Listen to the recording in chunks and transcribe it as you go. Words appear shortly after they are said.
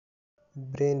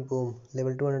Brain boom,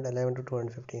 level 211 to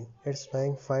 215. It's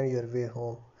flying, find your way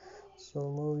home. So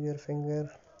move your finger,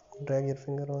 drag your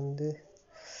finger on this,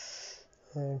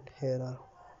 and here are.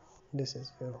 This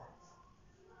is your.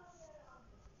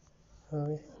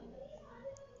 Okay.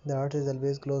 The heart is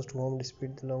always close to home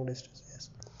despite the long distance. Yes.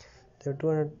 Level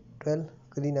 212,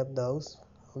 clean up the house.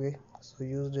 Okay. So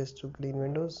use this to clean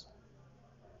windows.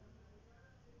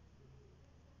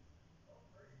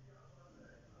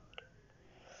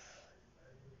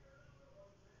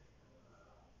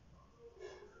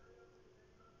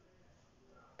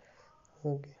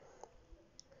 Okay.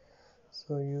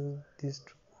 So use this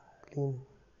to clean.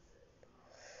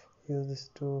 Use this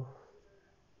to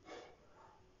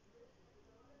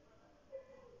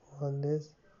on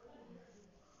this,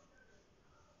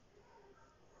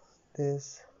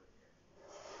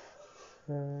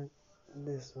 and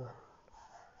this one.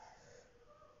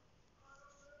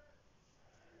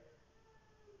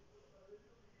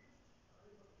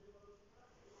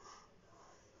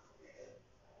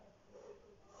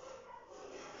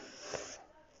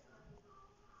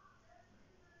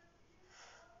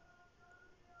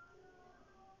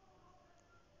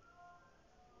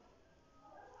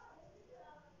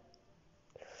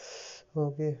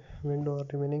 Okay. Window are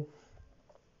remaining.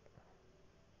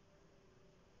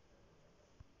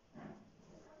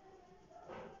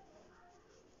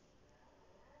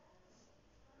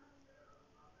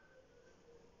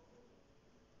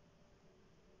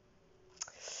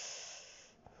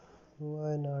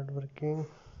 Why not working?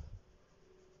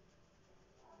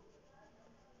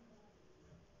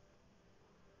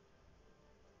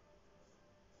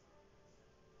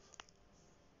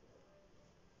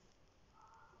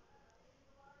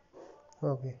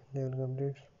 Okay, level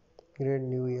complete. Great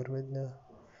new year with the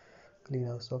clean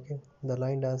house. Okay, the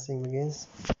line dancing begins.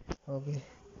 Okay,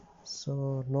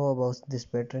 so know about this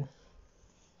pattern.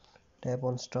 Tap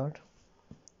on start.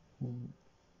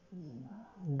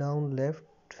 Down left,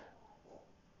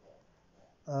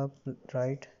 up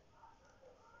right,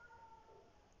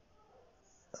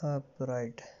 up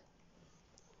right.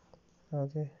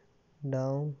 Okay,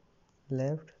 down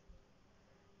left,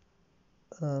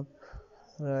 up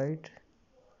right,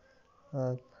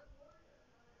 up.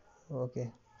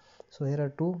 Okay, so here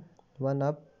are two, one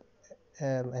up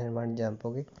and one jump.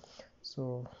 Okay,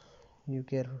 so you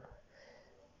can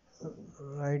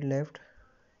right left,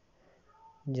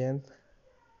 jump,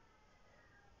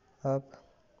 up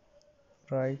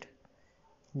right,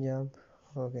 jump.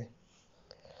 Okay,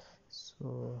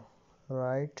 so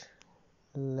right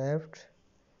left,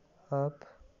 up,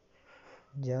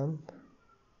 jump.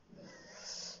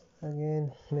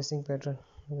 Again missing pattern.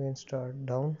 Again start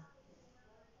down,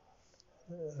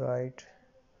 right,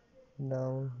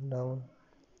 down, down,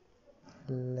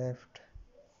 left,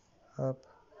 up,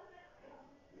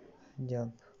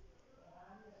 jump.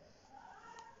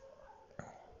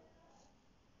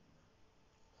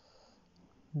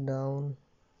 Down,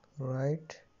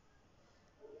 right,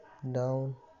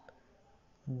 down,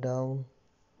 down,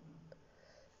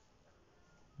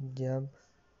 jump.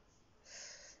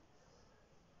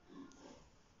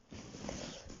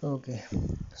 Okay,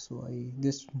 so I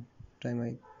this time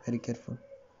I very careful.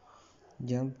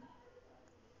 Jump,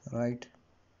 right,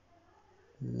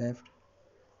 left,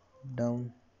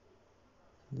 down,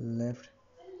 left,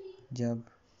 jump,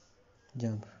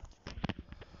 jump.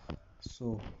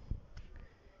 So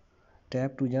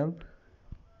tap to jump,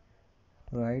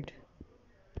 right,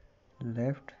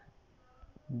 left,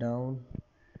 down,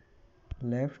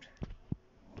 left,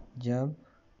 jump,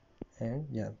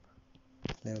 and jump.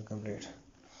 Level complete.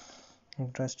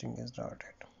 Interesting is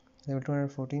started. Level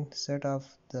 214, set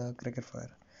off the cracker fire.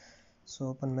 So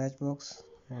open matchbox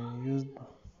and use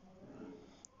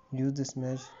this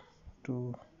match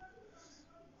to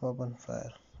open fire.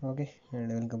 Okay, and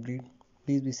level complete.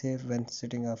 Please be safe when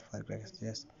setting off firecrackers.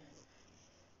 Yes.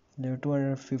 Level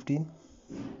 215,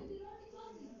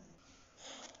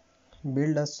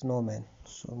 build a snowman.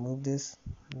 So move this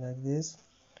like this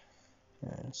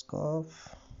and scarf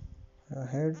a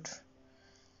head.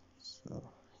 So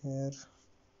here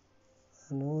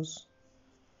a nose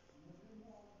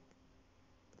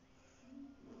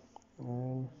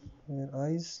and here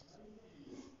eyes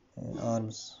and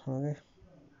arms. Okay,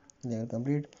 level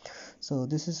complete. So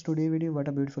this is today video. What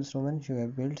a beautiful snowman you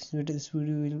have built.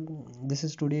 This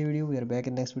is today video. We are back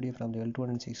in next video from level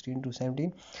 216 to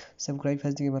 17. Subscribe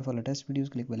Fazie Gamer for latest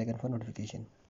videos. Click bell icon for notification.